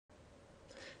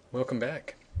Welcome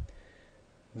back.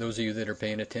 Those of you that are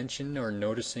paying attention are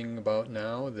noticing about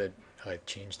now that I've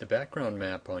changed the background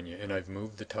map on you and I've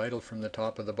moved the title from the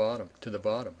top of the bottom to the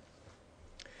bottom.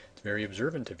 It's very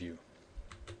observant of you.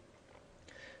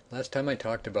 Last time I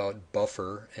talked about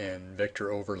buffer and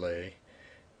vector overlay,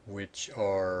 which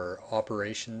are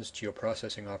operations,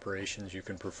 geoprocessing operations you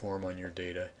can perform on your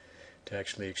data to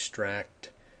actually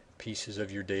extract pieces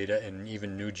of your data and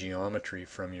even new geometry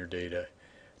from your data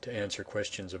to answer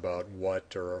questions about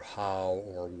what or how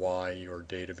or why your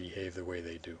data behave the way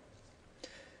they do.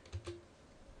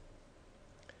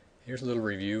 Here's a little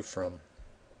review from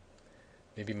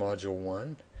maybe Module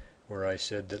 1, where I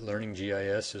said that learning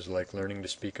GIS is like learning to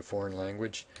speak a foreign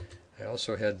language. I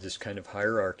also had this kind of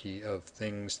hierarchy of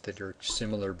things that are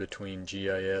similar between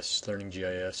GIS, learning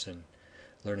GIS, and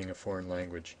learning a foreign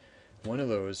language. One of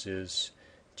those is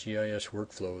GIS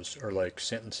workflows are like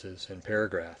sentences and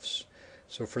paragraphs.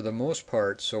 So for the most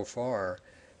part so far,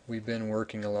 we've been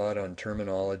working a lot on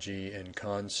terminology and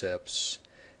concepts,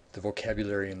 the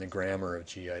vocabulary and the grammar of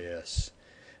GIS.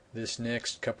 This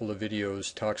next couple of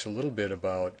videos talks a little bit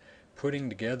about putting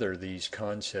together these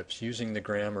concepts using the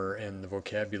grammar and the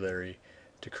vocabulary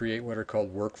to create what are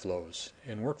called workflows.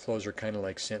 And workflows are kind of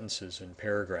like sentences and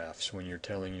paragraphs when you're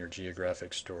telling your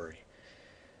geographic story.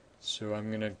 So I'm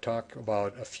going to talk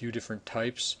about a few different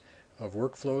types of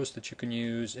workflows that you can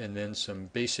use, and then some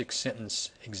basic sentence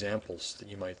examples that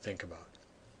you might think about.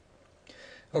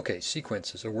 Okay,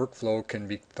 sequences. A workflow can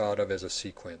be thought of as a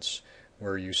sequence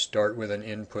where you start with an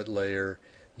input layer,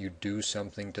 you do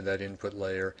something to that input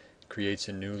layer, creates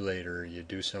a new layer, you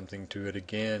do something to it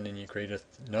again, and you create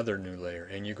another new layer,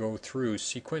 and you go through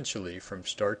sequentially from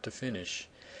start to finish,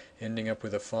 ending up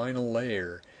with a final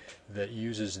layer that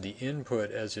uses the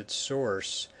input as its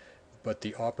source, but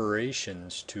the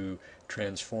operations to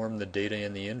transform the data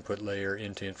in the input layer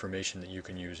into information that you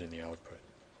can use in the output.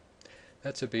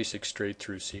 That's a basic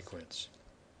straight-through sequence.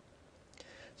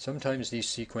 Sometimes these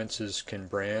sequences can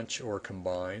branch or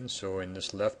combine. So in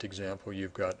this left example,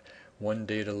 you've got one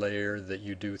data layer that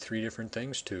you do three different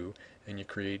things to, and you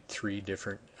create three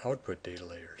different output data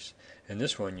layers. In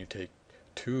this one, you take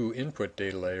two input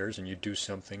data layers and you do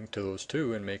something to those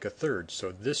two and make a third.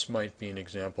 So this might be an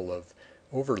example of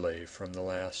overlay from the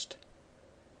last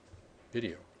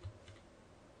video.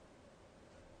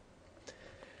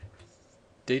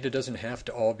 Data doesn't have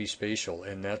to all be spatial,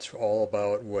 and that's all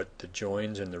about what the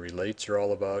joins and the relates are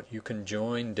all about. You can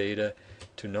join data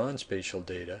to non-spatial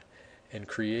data and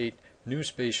create new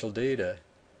spatial data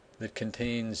that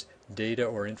contains data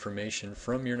or information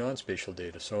from your non-spatial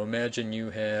data. So imagine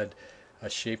you had a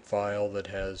shapefile that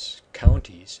has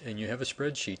counties, and you have a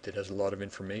spreadsheet that has a lot of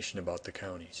information about the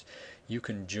counties. You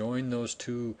can join those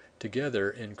two together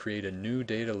and create a new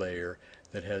data layer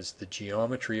that has the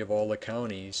geometry of all the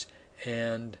counties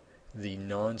and the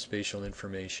non-spatial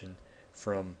information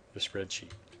from the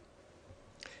spreadsheet.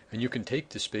 And you can take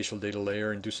the spatial data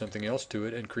layer and do something else to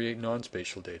it and create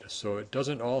non-spatial data. So it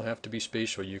doesn't all have to be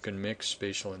spatial. You can mix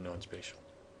spatial and non-spatial.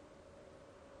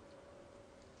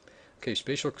 Okay,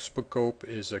 spatial scope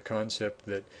is a concept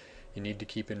that you need to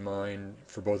keep in mind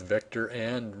for both vector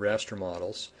and raster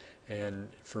models. And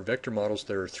for vector models,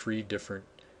 there are three different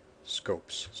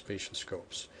scopes, spatial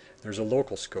scopes. There's a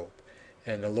local scope,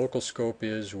 and a local scope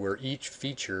is where each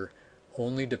feature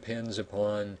only depends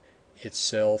upon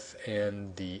itself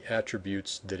and the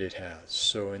attributes that it has.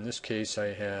 So in this case,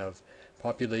 I have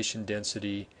population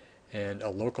density, and a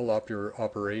local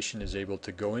operation is able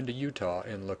to go into Utah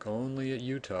and look only at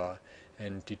Utah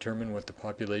and determine what the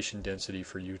population density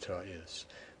for Utah is.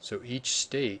 So each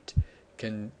state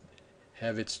can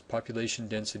have its population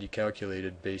density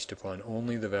calculated based upon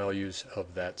only the values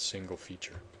of that single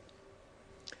feature.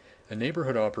 A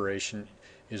neighborhood operation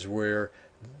is where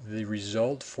the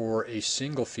result for a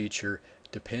single feature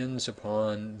depends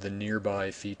upon the nearby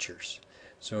features.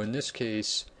 So in this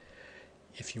case,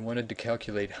 if you wanted to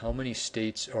calculate how many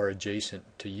states are adjacent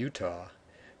to Utah,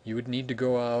 you would need to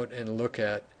go out and look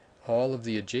at all of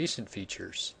the adjacent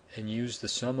features and use the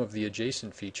sum of the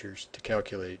adjacent features to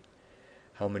calculate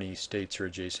how many states are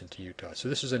adjacent to Utah. So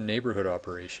this is a neighborhood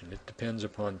operation. It depends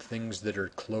upon things that are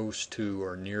close to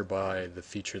or nearby the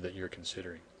feature that you're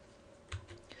considering.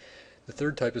 The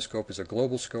third type of scope is a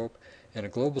global scope, and a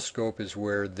global scope is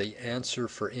where the answer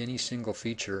for any single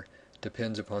feature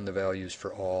depends upon the values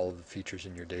for all of the features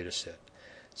in your data set.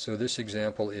 So this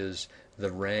example is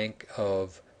the rank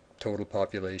of total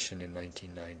population in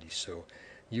 1990. So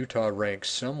Utah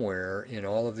ranks somewhere in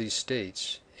all of these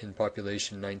states in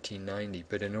population 1990,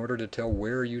 but in order to tell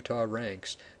where Utah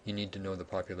ranks, you need to know the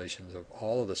populations of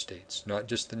all of the states, not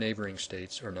just the neighboring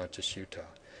states or not just Utah.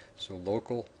 So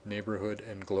local, neighborhood,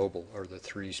 and global are the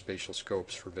three spatial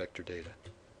scopes for vector data.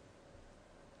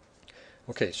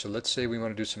 Okay, so let's say we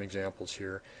want to do some examples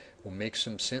here. We'll make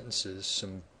some sentences,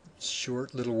 some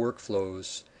short little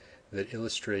workflows that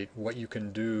illustrate what you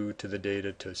can do to the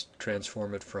data to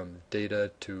transform it from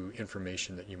data to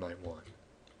information that you might want.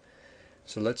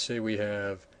 So let's say we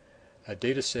have a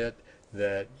data set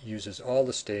that uses all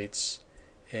the states,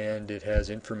 and it has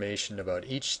information about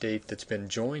each state that's been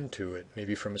joined to it,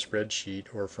 maybe from a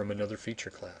spreadsheet or from another feature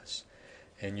class.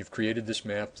 And you've created this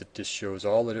map that just shows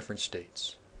all the different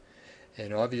states.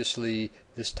 And obviously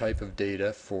this type of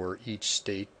data, for each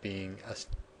state being a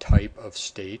type of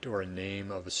state or a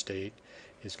name of a state,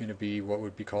 is going to be what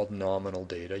would be called nominal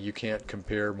data. You can't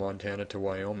compare Montana to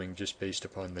Wyoming just based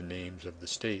upon the names of the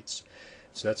states.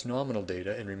 So that's nominal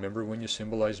data, and remember, when you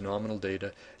symbolize nominal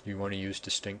data, you want to use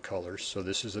distinct colors. So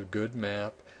this is a good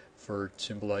map for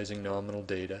symbolizing nominal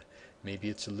data. Maybe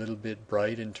it's a little bit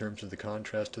bright in terms of the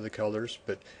contrast of the colors,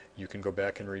 but you can go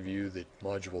back and review the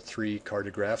Module 3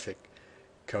 cartographic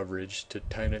coverage to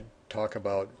kind of talk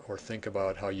about or think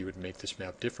about how you would make this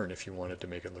map different if you wanted to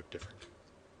make it look different.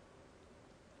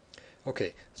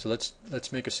 Okay, so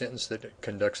let's make a sentence that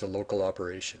conducts a local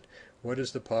operation. What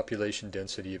is the population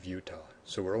density of Utah?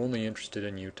 So we're only interested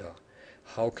in Utah.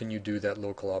 How can you do that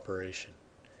local operation?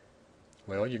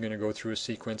 Well, you're going to go through a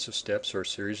sequence of steps or a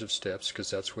series of steps,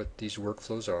 because that's what these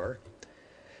workflows are.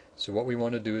 So what we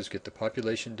want to do is get the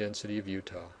population density of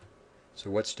Utah.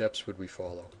 So what steps would we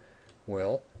follow?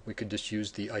 Well, we could just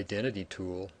use the identity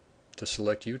tool to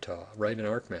select Utah. Write an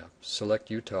ArcMap. Select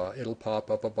Utah. It'll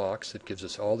pop up a box that gives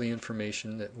us all the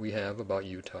information that we have about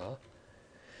Utah.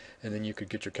 And then you could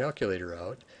get your calculator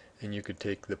out, and you could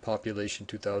take the population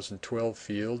 2012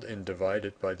 field and divide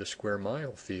it by the square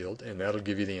mile field, and that'll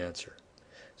give you the answer.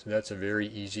 So that's a very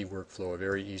easy workflow, a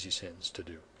very easy sentence to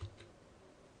do.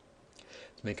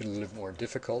 To make it a little bit more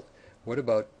difficult, what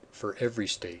about for every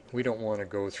state? We don't want to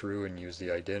go through and use the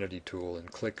identity tool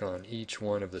and click on each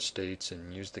one of the states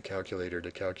and use the calculator to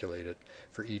calculate it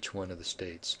for each one of the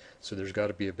states. So there's got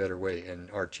to be a better way, and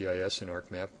ArcGIS and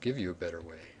ArcMap give you a better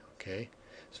way. Okay?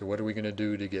 So what are we going to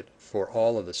do to get, for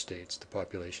all of the states, the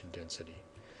population density?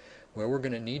 Well, we're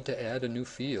going to need to add a new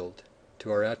field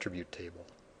to our attribute table,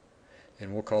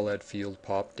 and we'll call that field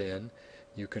popped in.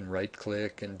 You can right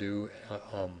click and do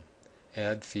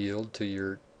add field to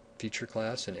your feature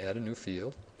class and add a new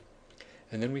field.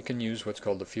 And then we can use what's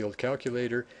called the field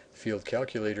calculator. The field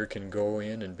calculator can go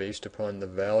in and, based upon the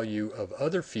value of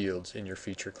other fields in your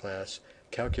feature class,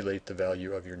 calculate the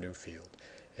value of your new field.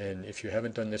 And if you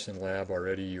haven't done this in lab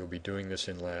already, you'll be doing this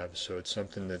in lab, so it's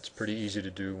something that's pretty easy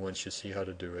to do once you see how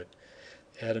to do it.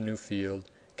 Add a new field,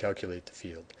 calculate the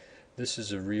field. This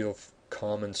is a real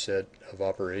common set of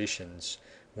operations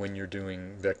when you're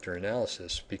doing vector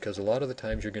analysis, because a lot of the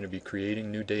times you're going to be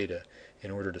creating new data. In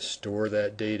order to store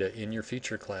that data in your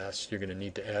feature class, you're going to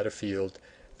need to add a field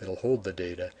that'll hold the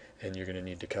data, and you're going to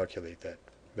need to calculate that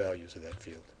values of that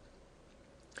field.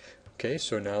 Okay,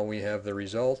 so now we have the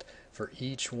result. For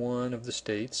each one of the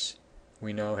states,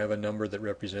 we now have a number that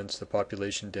represents the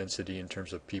population density in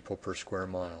terms of people per square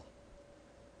mile.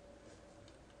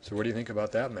 So what do you think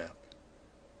about that map?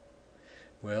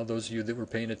 Well, those of you that were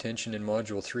paying attention in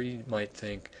Module 3 might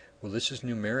think, well, this is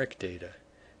numeric data.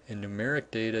 And numeric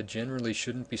data generally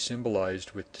shouldn't be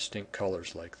symbolized with distinct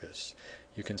colors like this.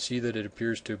 You can see that it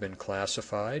appears to have been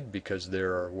classified because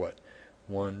there are, what,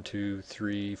 1, 2,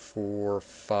 3, 4,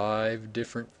 5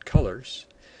 different colors.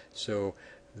 So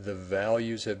the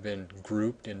values have been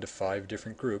grouped into 5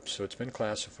 different groups, so it's been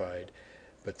classified.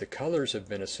 But the colors have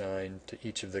been assigned to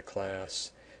each of the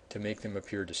class to make them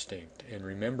appear distinct. And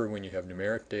remember, when you have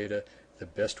numeric data, the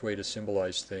best way to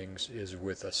symbolize things is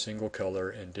with a single color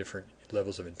and different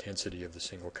levels of intensity of the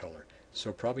single color.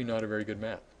 So probably not a very good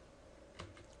map.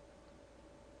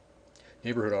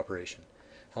 Neighborhood operation.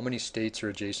 How many states are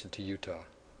adjacent to Utah?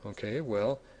 Okay,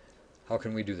 well, how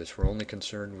can we do this? We're only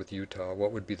concerned with Utah.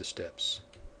 What would be the steps?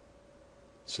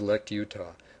 Select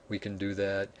Utah. We can do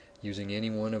that using any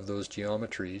one of those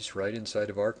geometries right inside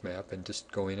of ArcMap and just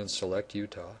go in and select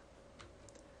Utah.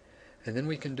 And then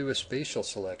we can do a spatial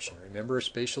selection. Remember a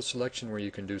spatial selection where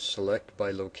you can do select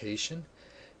by location,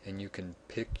 and you can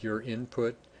pick your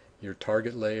input, your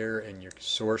target layer, and your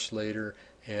source layer,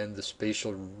 and the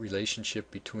spatial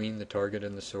relationship between the target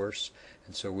and the source.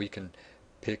 And so we can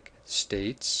pick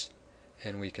states,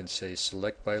 and we can say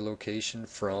select by location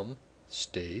from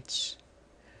states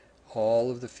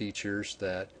all of the features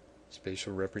that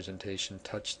spatial representation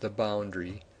touch the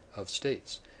boundary of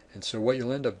states. And so what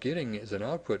you'll end up getting as an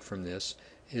output from this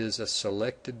is a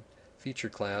selected feature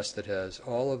class that has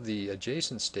all of the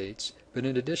adjacent states, but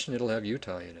in addition it'll have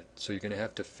Utah in it. So you're going to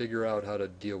have to figure out how to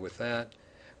deal with that.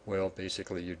 Well,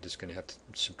 basically you're just going to have to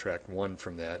subtract 1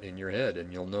 from that in your head,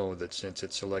 and you'll know that since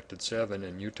it's selected 7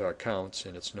 and Utah counts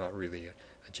and it's not really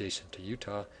adjacent to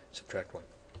Utah, subtract 1.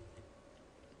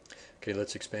 Okay,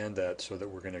 let's expand that so that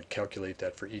we're going to calculate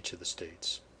that for each of the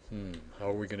states. How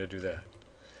are we going to do that?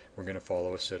 We're going to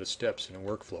follow a set of steps in a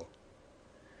workflow.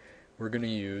 We're going to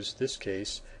use, this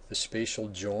case, the spatial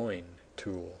join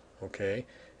tool. Okay,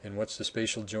 and what's the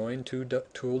spatial join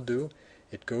tool do?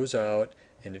 It goes out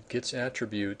and it gets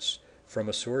attributes from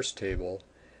a source table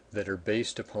that are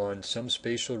based upon some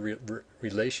spatial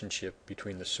relationship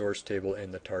between the source table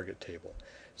and the target table.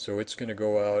 So it's going to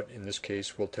go out, in this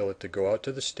case we'll tell it to go out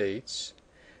to the states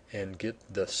and get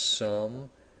the sum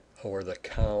or the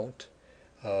count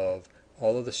of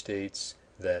all of the states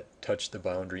that touch the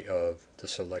boundary of the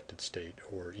selected state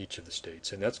or each of the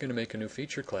states. And that's going to make a new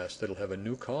feature class that'll have a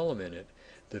new column in it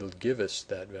that'll give us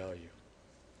that value.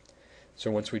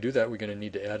 So once we do that, we're going to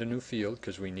need to add a new field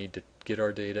because we need to get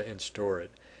our data and store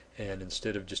it. And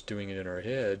instead of just doing it in our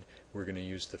head, we're going to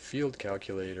use the field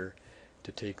calculator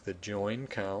to take the join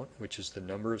count, which is the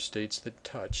number of states that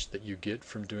touch that you get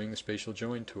from doing the spatial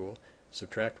join tool,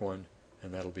 subtract 1,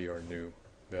 and that'll be our new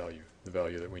value, the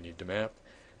value that we need to map.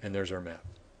 And there's our map.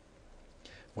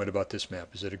 What about this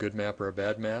map? Is it a good map or a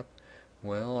bad map?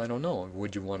 Well, I don't know.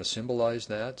 Would you want to symbolize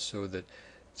that so that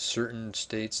certain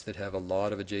states that have a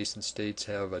lot of adjacent states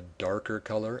have a darker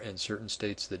color and certain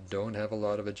states that don't have a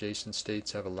lot of adjacent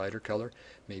states have a lighter color?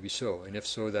 Maybe so. And if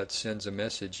so, that sends a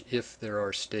message if there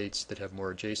are states that have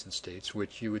more adjacent states,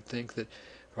 which you would think that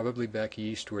probably back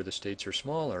east where the states are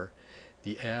smaller,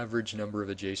 the average number of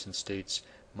adjacent states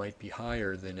might be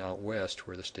higher than out west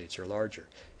where the states are larger.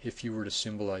 If you were to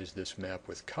symbolize this map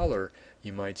with color,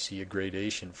 you might see a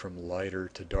gradation from lighter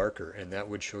to darker, and that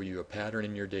would show you a pattern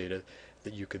in your data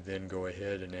that you could then go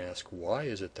ahead and ask, why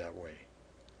is it that way?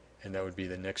 And that would be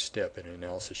the next step in an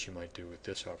analysis you might do with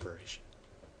this operation.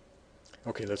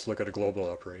 Okay, let's look at a global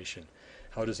operation.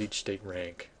 How does each state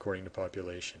rank according to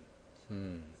population?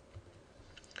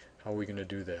 How are we going to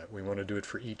do that? We want to do it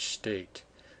for each state.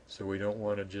 So we don't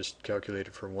want to just calculate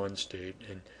it for one state.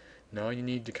 And now you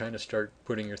need to kind of start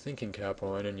putting your thinking cap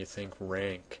on and you think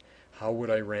rank. How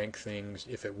would I rank things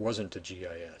if it wasn't a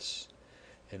GIS?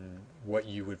 And what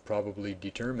you would probably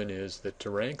determine is that to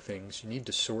rank things, you need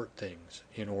to sort things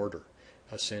in order,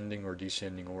 ascending or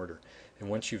descending order. And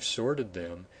once you've sorted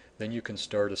them, then you can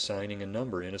start assigning a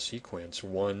number in a sequence.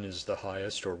 1 is the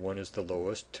highest or 1 is the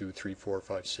lowest, 2, 3, 4,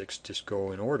 5, 6, just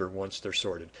go in order once they're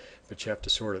sorted. But you have to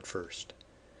sort it first.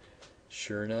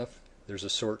 Sure enough, there's a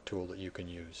sort tool that you can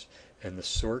use. And the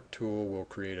sort tool will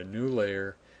create a new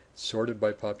layer sorted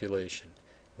by population.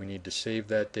 We need to save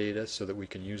that data so that we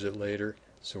can use it later.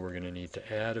 So we're going to need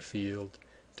to add a field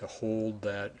to hold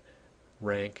that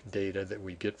rank data that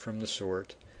we get from the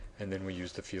sort, and then we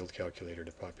use the field calculator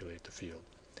to populate the field.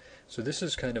 So this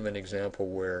is kind of an example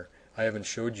where I haven't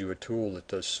showed you a tool that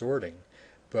does sorting,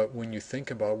 but when you think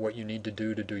about what you need to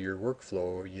do your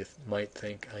workflow, you might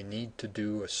think, I need to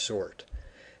do a sort.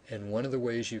 And one of the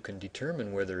ways you can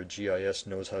determine whether a GIS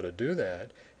knows how to do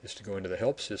that is to go into the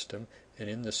help system, and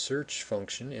in the search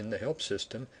function in the help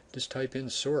system, just type in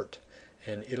sort.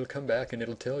 And it'll come back and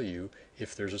it'll tell you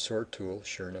if there's a sort tool.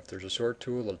 Sure enough, there's a sort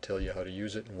tool. It'll tell you how to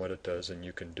use it and what it does, and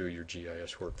you can do your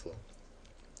GIS workflow.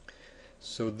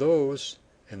 So those,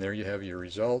 and there you have your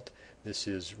result. This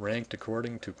is ranked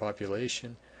according to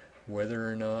population. Whether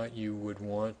or not you would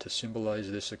want to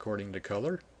symbolize this according to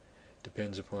color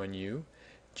depends upon you.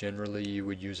 Generally, you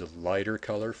would use a lighter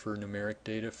color for numeric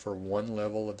data for one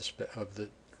level of the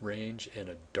range and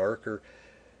a darker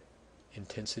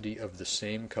intensity of the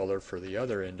same color for the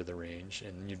other end of the range,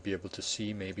 and you'd be able to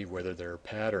see maybe whether there are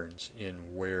patterns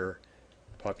in where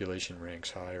population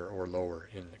ranks higher or lower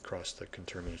across the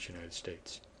conterminous United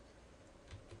States.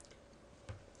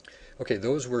 Okay,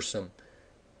 those were some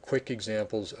quick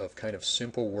examples of kind of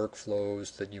simple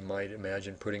workflows that you might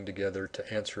imagine putting together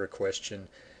to answer a question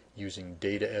using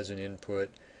data as an input,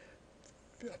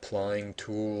 applying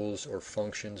tools or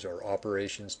functions or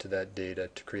operations to that data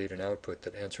to create an output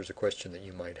that answers a question that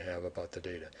you might have about the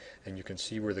data. And you can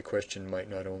see where the question might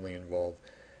not only involve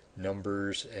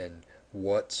numbers and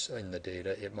what's in the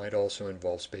data, it might also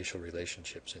involve spatial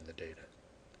relationships in the data.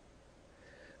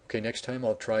 Okay, next time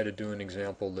I'll try to do an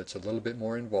example that's a little bit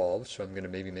more involved, so I'm going to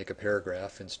maybe make a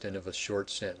paragraph instead of a short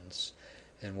sentence,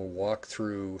 and we'll walk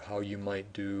through how you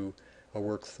might do a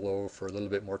workflow for a little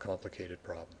bit more complicated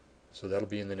problem. So that'll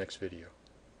be in the next video.